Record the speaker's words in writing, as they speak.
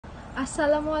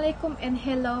Assalamualaikum and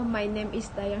hello, my name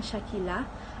is Dayak Shakila.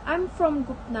 I'm from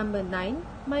group number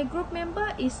 9. My group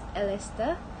member is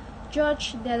Elester,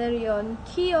 George, Delarion,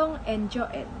 Kiyoung, and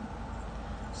Joanne.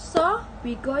 So,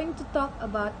 we're going to talk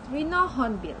about Rhino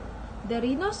hornbill. The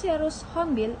Rhinoceros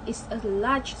hornbill is a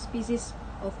large species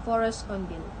of forest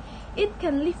hornbill. It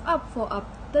can live up for up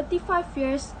 35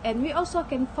 years, and we also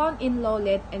can found in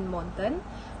lowland and montane,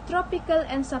 tropical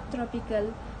and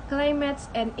subtropical climates,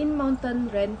 and in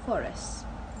mountain rainforests.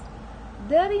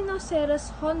 The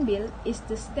Rhinoceros hornbill is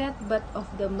the state bird of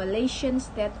the Malaysian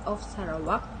state of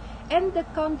Sarawak and the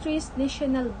country's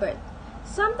national bird.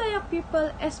 Some Dayak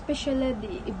people, especially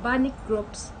the Ibanic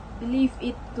groups, believe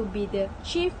it to be the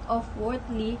chief of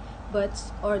worldly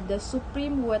birds or the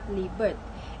supreme worldly bird,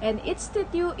 and its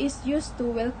statue is used to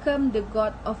welcome the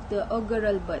god of the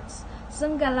augural birds,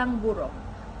 Sengalang Burong,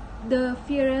 the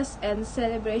fierce and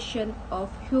celebration of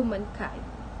humankind.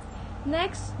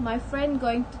 Next, my friend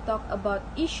going to talk about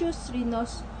issues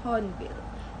Rhinoceros hornbill.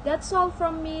 That's all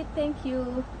from me. Thank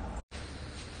you.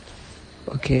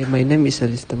 Okay, my name is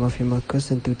Alistair Marcus,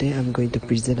 and today I'm going to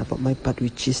present about my part,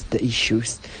 which is the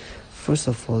issues. First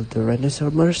of all, the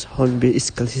Rhinoceros hornbill is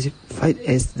classified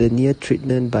as the near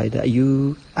threatened by the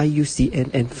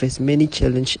IUCN and face many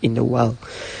challenges in the wild.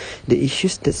 The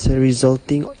issues that are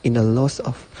resulting in a loss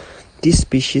of these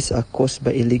species are caused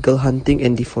by illegal hunting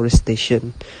and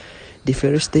deforestation.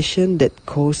 Deforestation that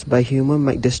caused by humans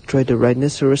might destroy the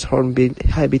Rhinoceros hornbill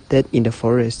habitat in the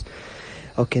forest.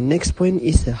 Okay, next point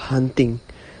is hunting.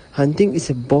 Hunting is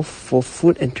both for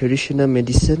food and traditional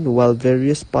medicine, while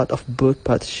various parts of bird,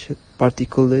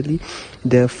 particularly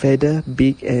the feather,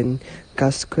 beak, and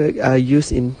casquette, are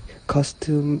used in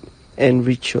costume and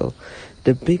ritual.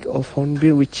 The beak of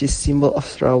hornbill, which is symbol of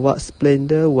Sarawak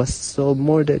splendor, was sold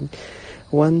more than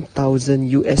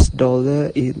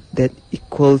 $1,000 that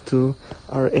equal to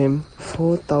RM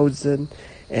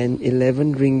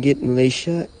 4,011 ringgit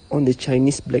Malaysia on the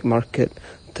Chinese black market,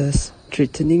 thus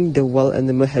threatening the wild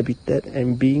animal habitat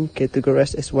and being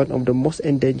categorized as one of the most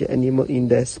endangered animals in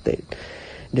the state.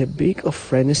 The beak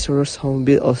of Rhinoceros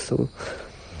hornbill also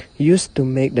used to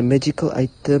make the magical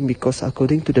item because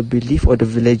according to the belief of the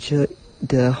villager,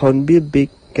 the hornbill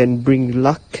beak can bring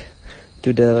luck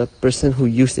to the person who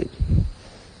use it.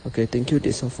 Okay, thank you.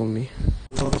 That's all from me.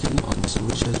 Talking on the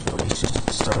solutions for issues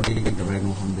surrounding the rhino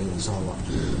hornbill in Sarawak.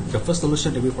 The first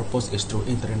solution that we propose is through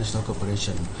international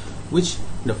cooperation, which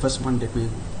the first one that we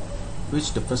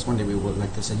would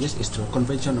like to suggest is through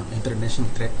Convention on International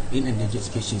Trade in Endangered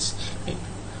Species,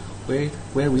 where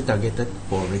we targeted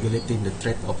for regulating the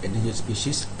trade of endangered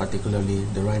species, particularly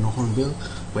the rhino hornbill,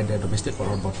 whether domestic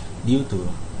or abroad, due to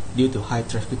high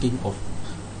trafficking of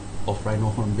rhino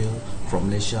hornbill from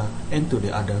Malaysia and to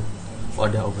the other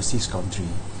overseas country.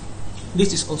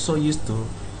 This is also used to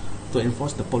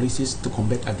enforce the policies to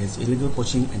combat against illegal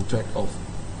poaching and trade of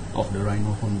the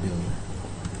rhino hornbill.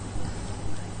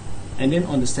 And then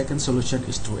on the second solution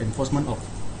is through enforcement of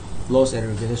laws and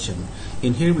regulation.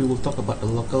 In here we will talk about the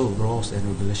local laws and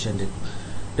regulation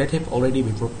that have already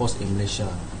been proposed in Malaysia,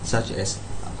 such as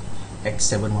Act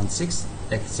 716,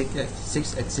 Act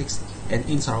 686, and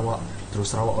in Sarawak through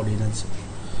Sarawak Ordinance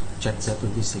Chapter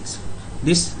 26.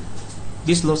 These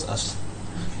laws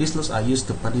are used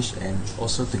to punish and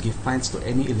also to give fines to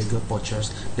any illegal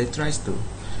poachers that tries to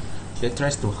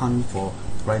hunt for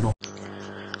rhino.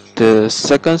 The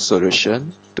second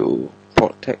solution to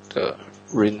protect the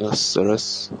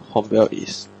Rhinoceros hornbill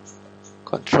is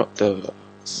control the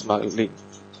smuggling.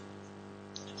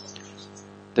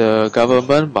 The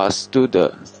government must do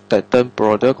the tighten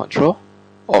border control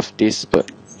of this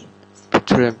bird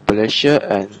between Malaysia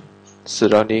and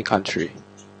surrounding country.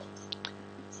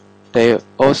 They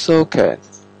also can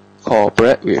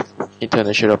cooperate with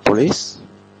international police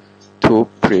to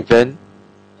prevent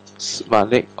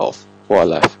smuggling of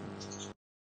wildlife.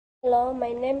 Hello,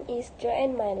 my name is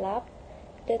Joanne Mylab.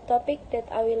 The topic that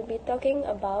I will be talking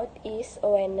about is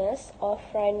awareness of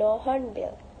rhino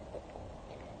hornbill.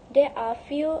 There are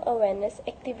few awareness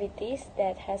activities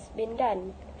that has been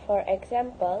done. For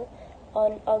example,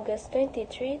 on August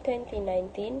 23,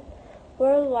 2019,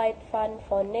 Worldwide Fund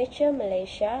for Nature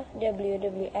Malaysia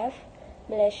 (WWF)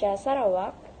 Malaysia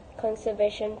Sarawak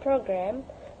Conservation Program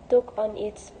took on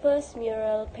its first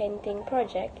mural painting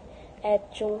project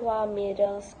at Chunghwa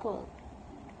Middle School.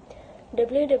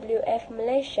 WWF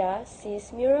Malaysia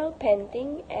sees mural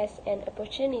painting as an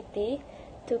opportunity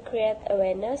to create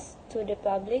awareness to the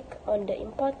public on the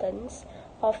importance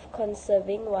of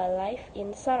conserving wildlife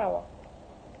in Sarawak.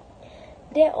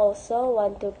 They also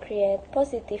want to create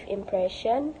positive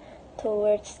impression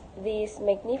towards these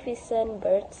magnificent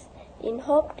birds in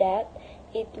hope that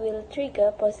It will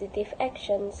trigger positive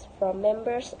actions from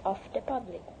members of the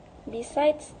public.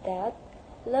 Besides that,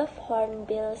 Love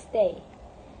Hornbill's Day.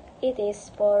 It is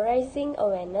for raising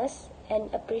awareness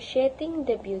and appreciating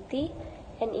the beauty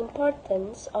and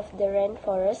importance of the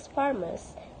rainforest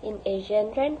farmers in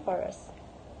Asian rainforests.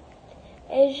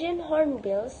 Asian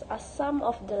hornbills are some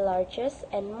of the largest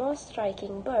and most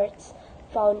striking birds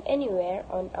found anywhere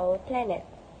on our planet.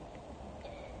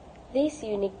 These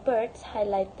unique birds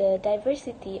highlight the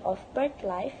diversity of bird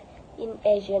life in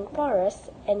Asian forests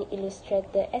and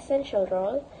illustrate the essential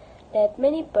role that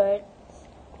many birds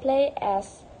play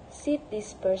as seed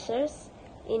dispersers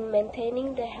in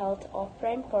maintaining the health of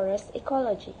rainforest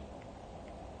ecology.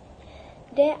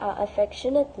 They are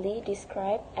affectionately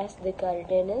described as the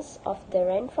guardians of the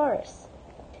rainforest.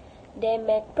 They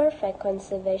make perfect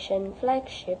conservation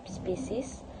flagship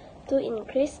species to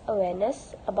increase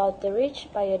awareness about the rich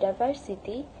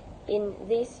biodiversity in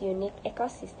this unique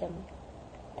ecosystem.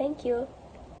 Thank you.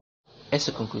 As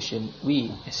a conclusion,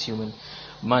 we as humans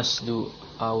must do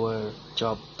our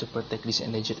job to protect these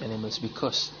endangered animals,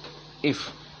 because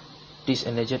if these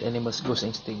endangered animals goes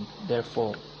extinct,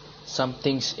 therefore some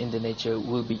things in the nature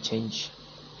will be changed,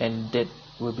 and that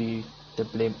will be the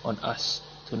blame on us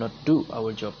to not do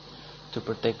our job to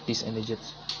protect these endangered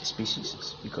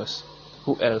species, because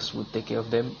who else would take care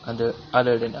of them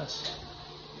other than us?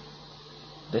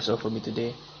 That's all for me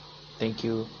today. Thank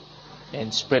you,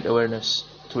 and spread awareness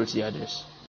towards the others.